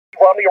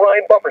Romney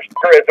Ryan bumper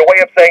sticker as a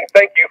way of saying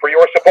thank you for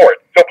your support.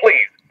 So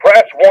please,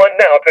 press 1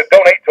 now to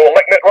donate to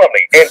elect Mitt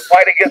Romney and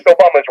fight against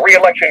Obama's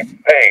re-election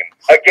campaign.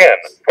 Again,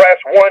 press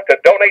 1 to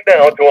donate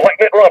now to elect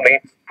Mitt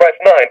Romney. Press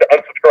 9 to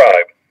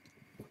unsubscribe.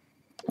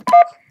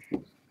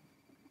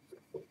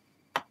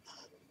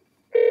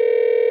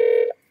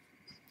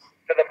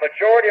 To the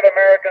majority of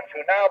Americans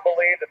who now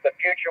believe that the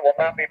future will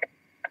not be...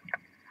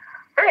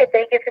 Hi,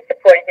 thank you for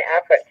supporting the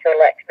effort to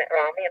elect Mitt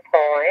Ronmey and Paul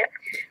Ryan.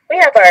 We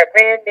have our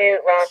brand new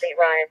Romney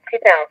Ryan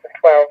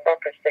 2012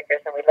 bumper stickers,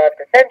 and we'd love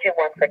to send you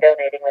one for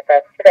donating with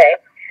us today.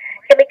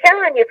 Can we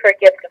count on you for a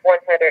gift of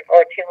 $100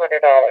 or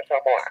 $200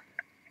 or more?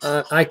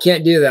 I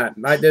can't do that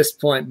at this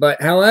point.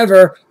 But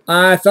however,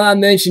 I thought I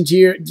mentioned to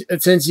you,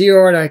 since you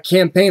are on a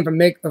campaign for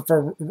Mitt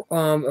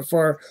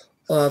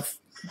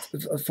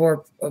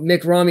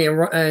Romney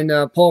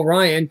and Paul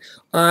Ryan,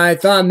 I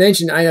thought I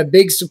mentioned I'm a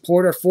big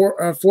supporter for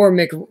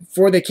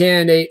the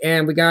candidate,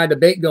 and we got a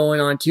debate going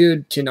on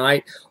too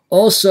tonight.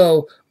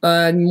 Also,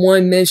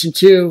 one mentioned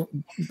too,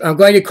 I'm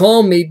glad you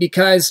called me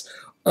because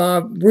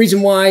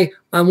reason why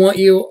I want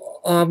you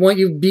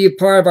to be a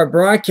part of our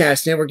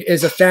broadcast network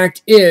is the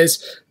fact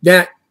is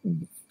that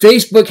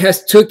Facebook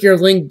has took your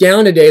link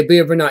down today,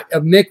 believe it or not.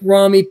 A Mitt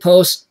Romney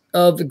post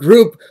of the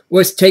group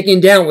was taken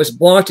down, was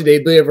blocked today,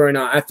 believe it or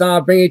not. I thought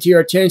I'd bring it to your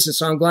attention,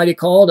 so I'm glad you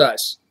called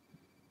us.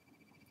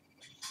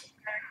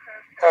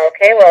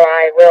 Okay, well,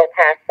 I will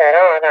pass that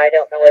on. I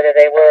don't know whether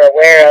they were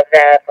aware of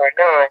that or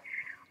not,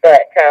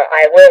 but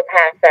I will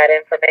pass that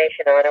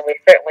information on, and we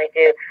certainly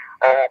do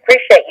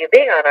appreciate you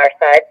being on our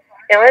side.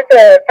 Now, as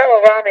a fellow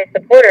Romney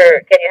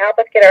supporter, can you help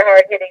us get our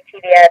hard-hitting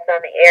TV ads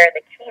on the air in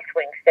the key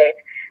swing states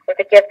with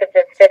a gift of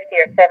just $50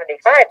 or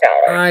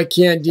 $75? I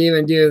can't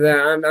even do that.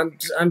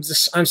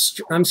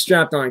 I'm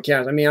strapped on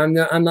cash. I mean,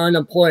 I'm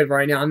unemployed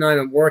right now. I'm not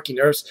even working.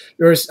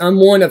 I'm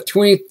one of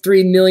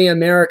 23 million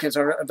Americans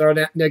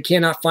that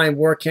cannot find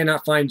work,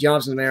 cannot find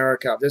jobs in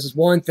America. This is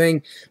one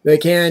thing the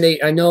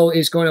candidate I know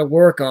is going to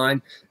work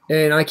on.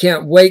 And I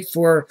can't wait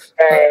for.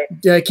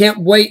 I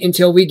can't wait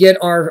until we get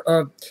our.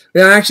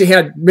 We actually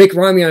had Mitt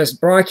Ronmey on his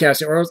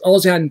broadcast. We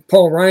also had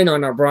Paul Ryan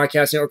on our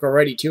broadcast network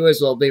already too,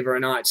 as well, believe it or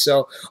not.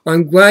 So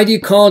I'm glad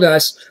you called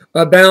us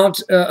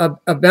about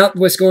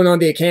what's going on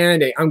with the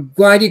candidate. I'm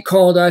glad you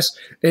called us,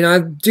 and I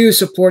do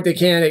support the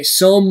candidate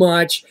so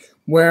much.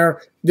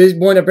 Where we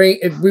want to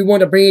bring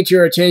it to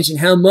your attention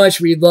how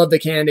much we love the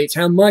candidates,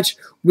 how much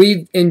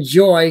we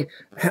enjoy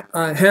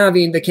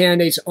having the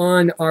candidates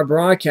on our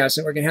broadcast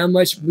network, and how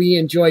much we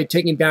enjoy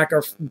getting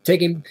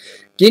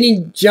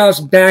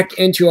jobs back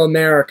into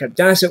America.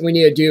 That's what we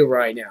need to do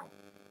right now.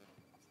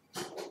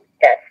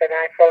 Yes, and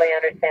I fully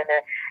understand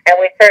that. And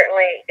we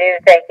certainly do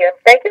thank you.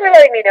 Thank you for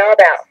letting me know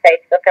about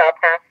Facebook. I'll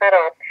pass that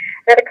on.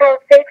 Now, the call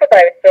is paid for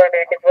by Restore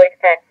America's Voice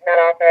PAC, not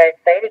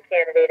authorized by any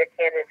candidate or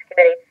candidates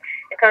committee.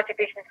 And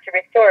contributions to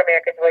Restore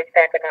America's Voice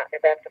PAC are not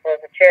deductible as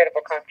a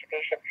charitable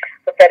contribution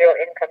for federal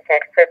income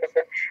tax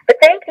purposes.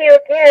 But thank you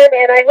again,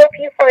 and I hope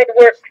you find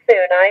work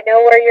soon. I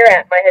know where you're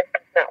at. My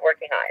husband's not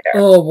working either.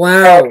 Oh,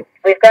 wow. So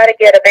we've got to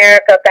get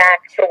America back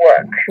to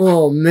work.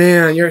 Oh,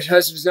 man. Your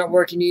husband's not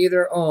working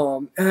either?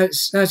 Oh,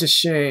 that's a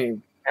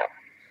shame. No.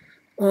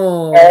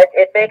 Oh.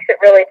 It makes it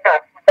really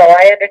tough. So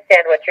I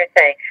understand what you're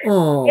saying.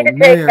 Oh, we need to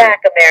take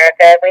back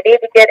America. We need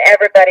to get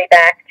everybody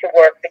back to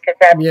work because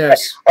that's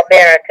what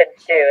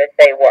Americans do is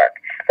they work.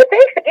 So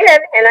thanks again,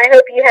 and I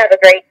hope you have a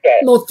great day.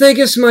 Well, thank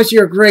you so much.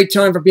 You're a great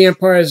time for being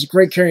part of this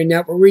great caring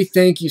network. We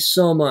thank you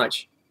so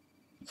much.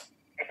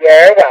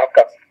 You're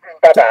welcome.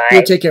 Bye-bye.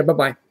 You take care.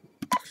 Bye-bye.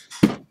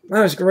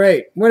 That was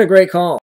great. What a great call.